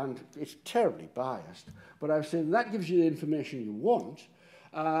 and it's terribly biased, but I've said that gives you the information you want,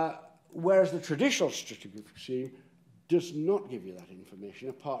 whereas the traditional stratigraphy does not give you that information,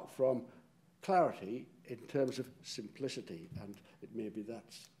 apart from clarity in terms of simplicity, and it may be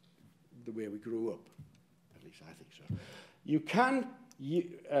that's the way we grew up. At least I think so. You can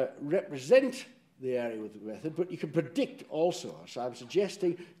represent the area with the method, but you can predict also. So I'm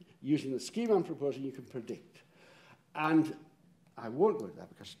suggesting, using the scheme I'm proposing, you can predict. And I won't go into that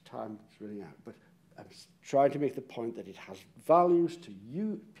because time is running out, but I'm trying to make the point that it has values to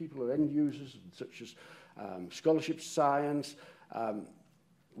you, people who are end users, such as scholarship science.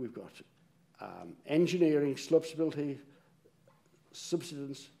 We've got engineering, slope stability,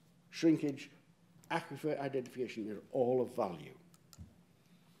 subsidence, shrinkage, aquifer identification. They're all of value.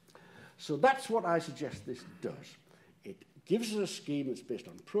 So that's what I suggest this does. It gives us a scheme that's based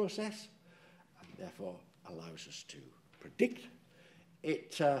on process, and therefore allows us to predict.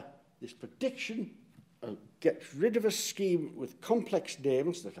 This prediction gets rid of a scheme with complex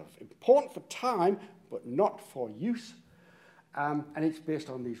names that are important for time, but not for use, and it's based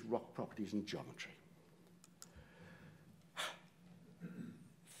on these rock properties and geometry.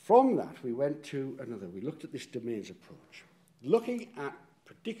 From that, we went to another. We looked at this domains approach. Looking at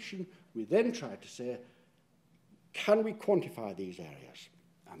prediction, we then tried to say, can we quantify these areas?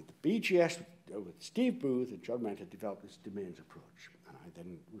 And the BGS, with Steve Booth and John Mentor, developed this domains approach, and I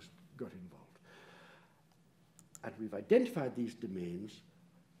then got involved. And we've identified these domains,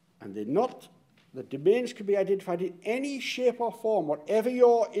 and the domains can be identified in any shape or form, whatever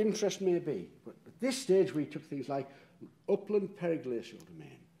your interest may be. But at this stage, we took things like upland periglacial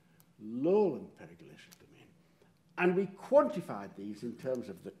domain, lowland periglacial domain, and we quantified these in terms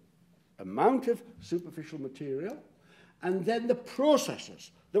of the amount of superficial material and then the processes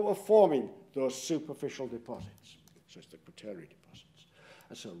that were forming those superficial deposits. So it's the quaternary deposits.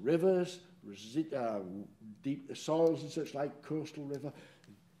 And so rivers, deep soils and such like, coastal river,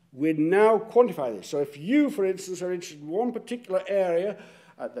 we now quantify this. So if you, for instance, are interested in one particular area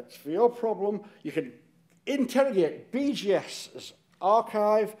that's for your problem, you can interrogate BGS's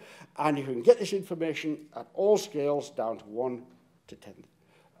archive, and you can get this information at all scales down to 1 to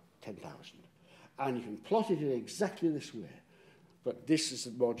 10,000. And you can plot it in exactly this way. But this is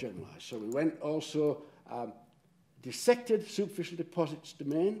more generalized. So we went also dissected superficial deposits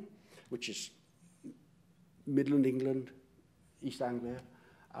domain, which is Midland England, East Anglia.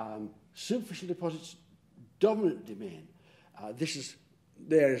 Superficial deposits dominant domain. This is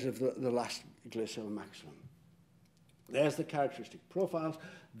the areas of the last glacial maximum. There's the characteristic profiles.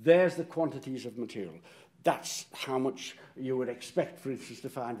 There's the quantities of material. That's how much you would expect, for instance, to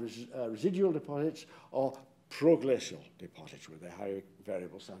find residual deposits or proglacial deposits with their high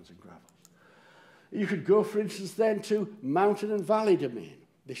variable sands and gravels. You could go, for instance, then to mountain and valley domain.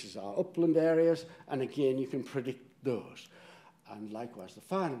 This is our upland areas, and again, you can predict those. And likewise, the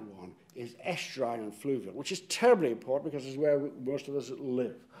final one is estuarine and fluvial, which is terribly important because it's where most of us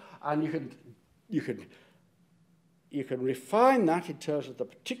live. And you can refine that in terms of the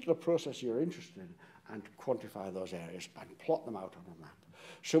particular process you're interested in and quantify those areas and plot them out on a map.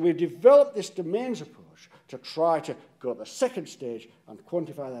 So we've developed this domains approach to try to go to the second stage and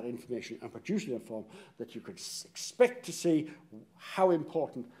quantify that information and produce it in a form that you could expect to see how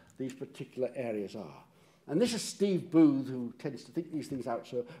important these particular areas are. And this is Steve Booth, who tends to think these things out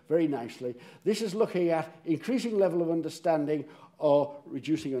so very nicely. This is looking at increasing level of understanding or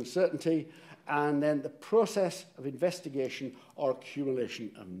reducing uncertainty, and then the process of investigation or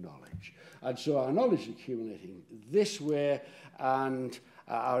accumulation of knowledge. And so our knowledge is accumulating this way, and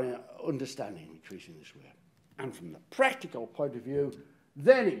our understanding increasing this way. And from the practical point of view,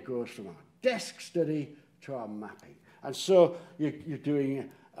 then it goes from our desk study to our mapping. And so you're doing,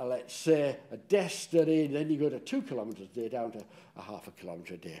 let's say, a desk study, and then you go to 2 kilometres a day down to a half a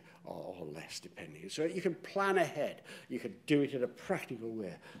kilometre a day or less, depending. So you can plan ahead. You can do it in a practical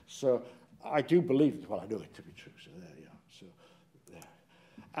way. So I do believe, well, I know it to be true, so there you are. So there.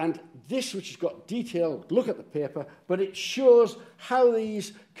 And this, which has got detailed look at the paper, but it shows how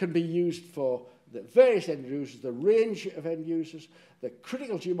these can be used for the various end users, the range of end users, the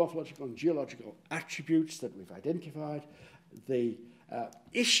critical geomorphological and geological attributes that we've identified, the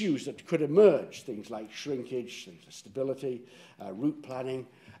issues that could emerge, things like shrinkage, things like stability, route planning,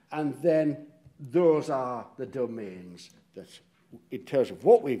 and then those are the domains that, in terms of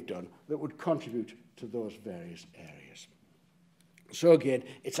what we've done, that would contribute to those various areas. So again,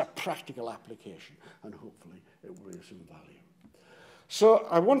 it's a practical application, and hopefully it will bring some value. So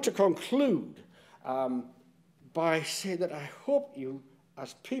I want to conclude by saying that I hope you,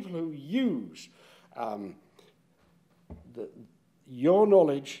 as people who use your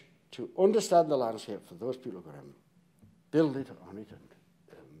knowledge to understand the landscape, for those people who are going to build it on it and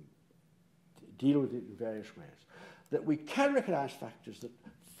deal with it in various ways, that we can recognise factors that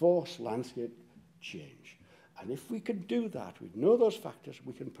force landscape change. And if we can do that, we know those factors,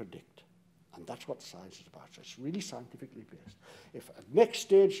 we can predict. And that's what science is about. So it's really scientifically based. If at next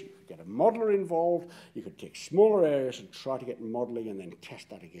stage you get a modeler involved, you could take smaller areas and try to get modelling and then test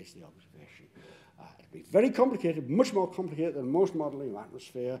that against the observation. It'll be very complicated, much more complicated than most modelling of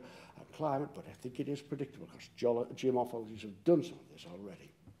atmosphere and climate, but I think it is predictable because geomorphologists have done some of this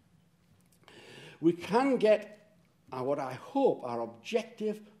already. We can get what I hope are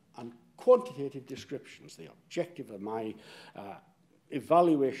objective and quantitative descriptions. The objective of my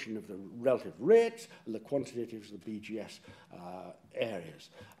evaluation of the relative rates and the quantitatives of the BGS areas.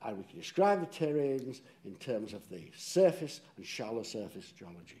 And we can describe the terrains in terms of the surface and shallow surface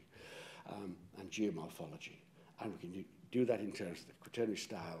geology and geomorphology. And we can do that in terms of the quaternary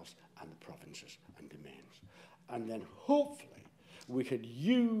styles and the provinces and domains. And then hopefully we could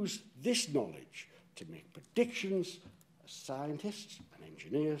use this knowledge to make predictions as scientists and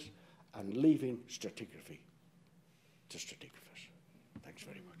engineers and leaving stratigraphy to stratigraphers. Thanks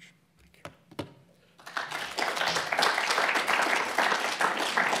very much.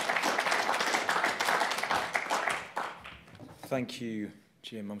 Thank you,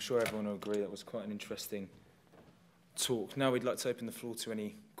 Jim. I'm sure everyone will agree that was quite an interesting talk. Now we'd like to open the floor to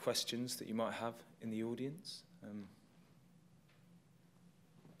any questions that you might have in the audience.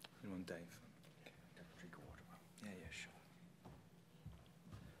 Anyone, Dave? Drink of water. Yeah, sure.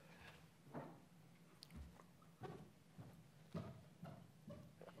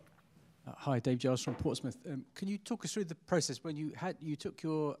 Hi, Dave Giles from Portsmouth. Can you talk us through the process when you took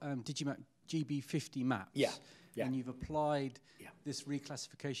your Digimap GB50 maps? Yeah. And you've applied this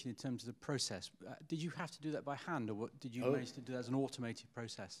reclassification in terms of the process. Did you have to do that by hand, or did you manage to do that as an automated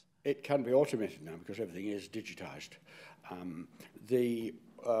process? It can be automated now because everything is digitized. The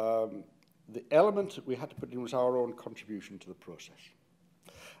element that we had to put in was our own contribution to the process.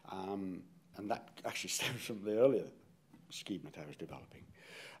 And that actually stems from the earlier scheme that I was developing.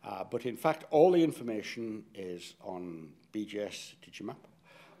 But in fact, all the information is on BGS Digimap,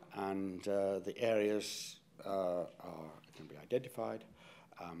 and the areas can be identified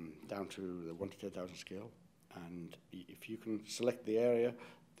down to the 1 to 10,000 scale. And if you can select the area,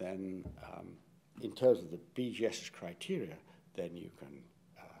 then in terms of the BGS's criteria, then you can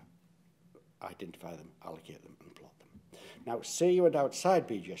identify them, allocate them, and plot them. Now, say you went outside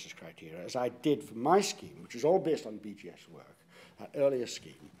BGS's criteria, as I did for my scheme, which is all based on BGS work, that earlier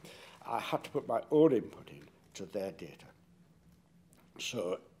scheme, I had to put my own input in to their data.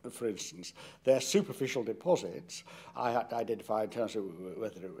 So, for instance, their superficial deposits, I had to identify in terms of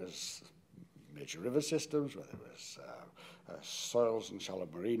whether it was major river systems, whether it was soils and shallow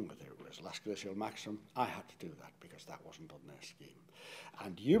marine, whether it was last glacial maximum, I had to do that because that wasn't on their scheme.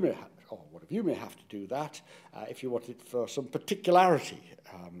 And you may have, or one of you may have to do that if you want it for some particularity,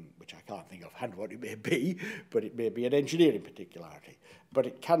 which I can't think of hand what it may be, but it may be an engineering particularity. But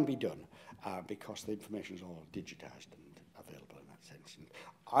it can be done because the information is all digitized and available in that sense. And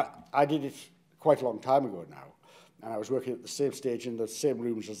I did it quite a long time ago now, and I was working at the same stage in the same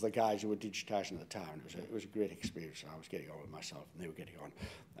rooms as the guys who were digitizing at the time. It was a great experience. I was getting on with myself, and they were getting on,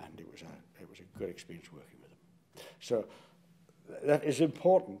 and it was a good experience working with them. So that is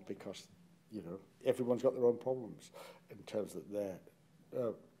important because, you know, everyone's got their own problems in terms of their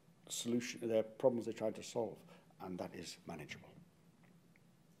their problems they're trying to solve, and that is manageable.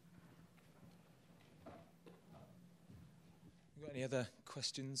 You got any other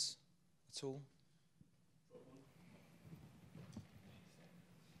questions at all?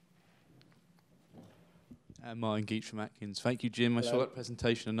 Martin Geach from Atkins. Thank you, Jim. I saw that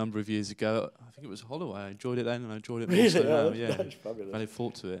presentation a number of years ago. I think it was Holloway. I enjoyed it then, and I enjoyed it more so now. Yeah, that's fabulous. Added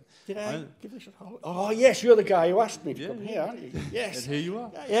thought to it. Did I give this a Holloway? Oh, yes, you're the guy who asked me to come here, aren't you? Yes. And here you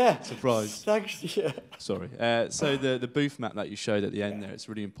are. Yeah. Surprise. Thanks. Yeah. Sorry. So the booth map that you showed at the end there, it's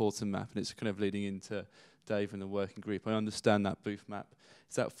a really important map, and it's kind of leading into Dave and the working group. I understand that booth map.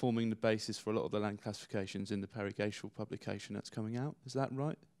 Is that forming the basis for a lot of the land classifications in the periglacial publication that's coming out? Is that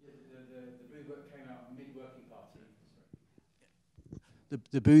right? The booth work came out mid-working party.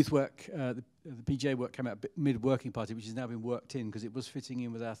 The booth work, the PJ work came out mid-working party, which has now been worked in because it was fitting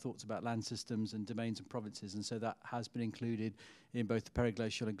in with our thoughts about land systems and domains and provinces, and so that has been included in both the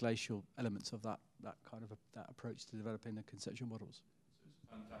periglacial and glacial elements of that kind of that approach to developing the conceptual models. So it's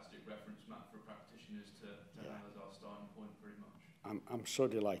a fantastic reference map for practitioners to have as our starting point, pretty much. I'm so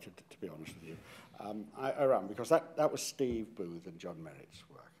delighted, to be honest with you. I ran because that was Steve Booth and John Merritt's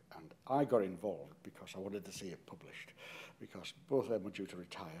work, and I got involved because I wanted to see it published, because both of them were due to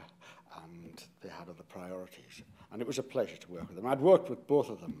retire and they had other priorities. And it was a pleasure to work with them. I'd worked with both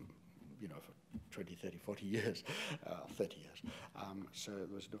of them, you know, for 20, 30, 40 years, 30 years. So there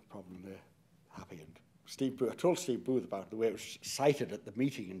was no problem there. Happy. And Steve Booth, I told Steve Booth about the way it was cited at the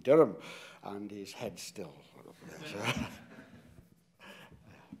meeting in Durham, and his head still up there. So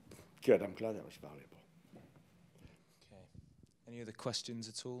good, I'm glad that was valuable. Okay. Any other questions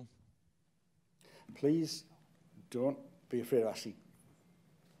at all? Please don't be afraid of asking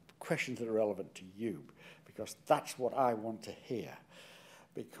questions that are relevant to you, because that's what I want to hear.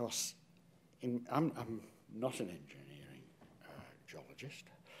 Because I'm not an engineering geologist.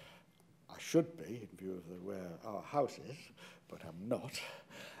 I should be, in view of where our house is, but I'm not.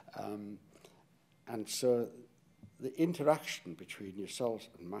 And so the interaction between yourselves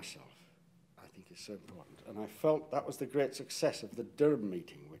and myself, I think, is so important. And I felt that was the great success of the Durham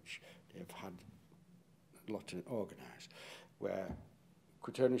meeting, which they've had a lot to organise, where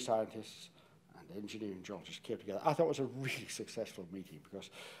quaternary scientists and engineering geologists came together. I thought it was a really successful meeting because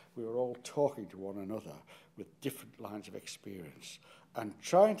we were all talking to one another with different lines of experience and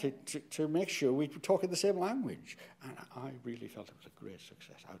trying to make sure we were talking the same language. And I really felt it was a great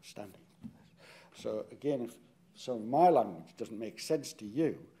success, outstanding. So again, if some of my language doesn't make sense to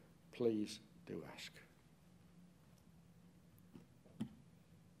you, please do ask.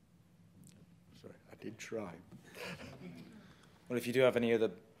 Sorry, I did try. Well, if you do have any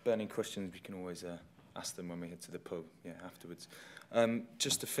other burning questions, we can always ask them when we head to the pub, afterwards.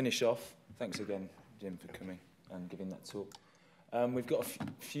 Just to finish off, thanks again, Jim, for coming and giving that talk. We've got a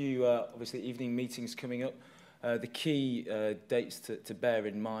few, obviously, evening meetings coming up. The key dates to bear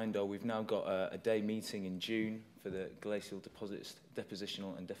in mind are we've now got a day meeting in June for the glacial deposits,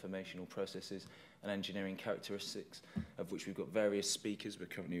 depositional and deformational processes and engineering characteristics, of which we've got various speakers. We're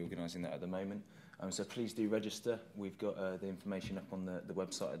currently organising that at the moment. So please do register. We've got the information up on the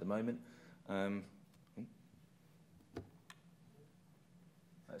website at the moment.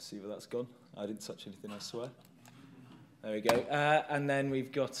 Let's see where that's gone. I didn't touch anything, I swear. There we go. And then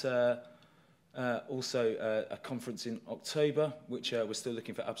we've got also a conference in October, which we're still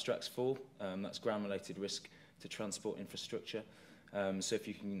looking for abstracts for. That's ground-related risk to transport infrastructure. So if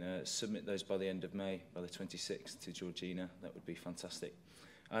you can submit those by the end of May, by the 26th, to Georgina, that would be fantastic.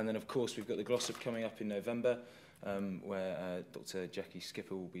 And then, of course, we've got the Glossop coming up in November, where Dr. Jackie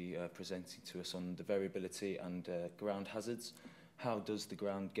Skipper will be presenting to us on the variability and ground hazards. How does the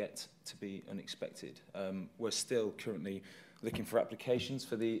ground get to be unexpected? We're still currently looking for applications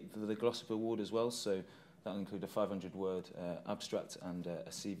for the Glossop Award as well, so that'll include a 500-word abstract and a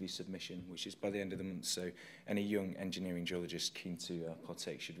CV submission, which is by the end of the month, so any young engineering geologist keen to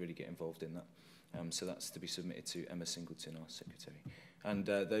partake should really get involved in that. So that's to be submitted to Emma Singleton, our secretary. And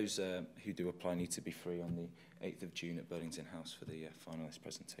those who do apply need to be free on the 8th of June at Burlington House for the finalist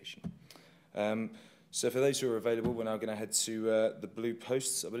presentation. So for those who are available, we're now going to head to the Blue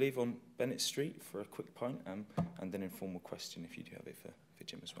Posts, I believe, on Bennett Street for a quick pint and an informal question if you do have it for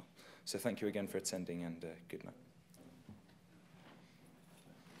Jim as well. So thank you again for attending, and good night.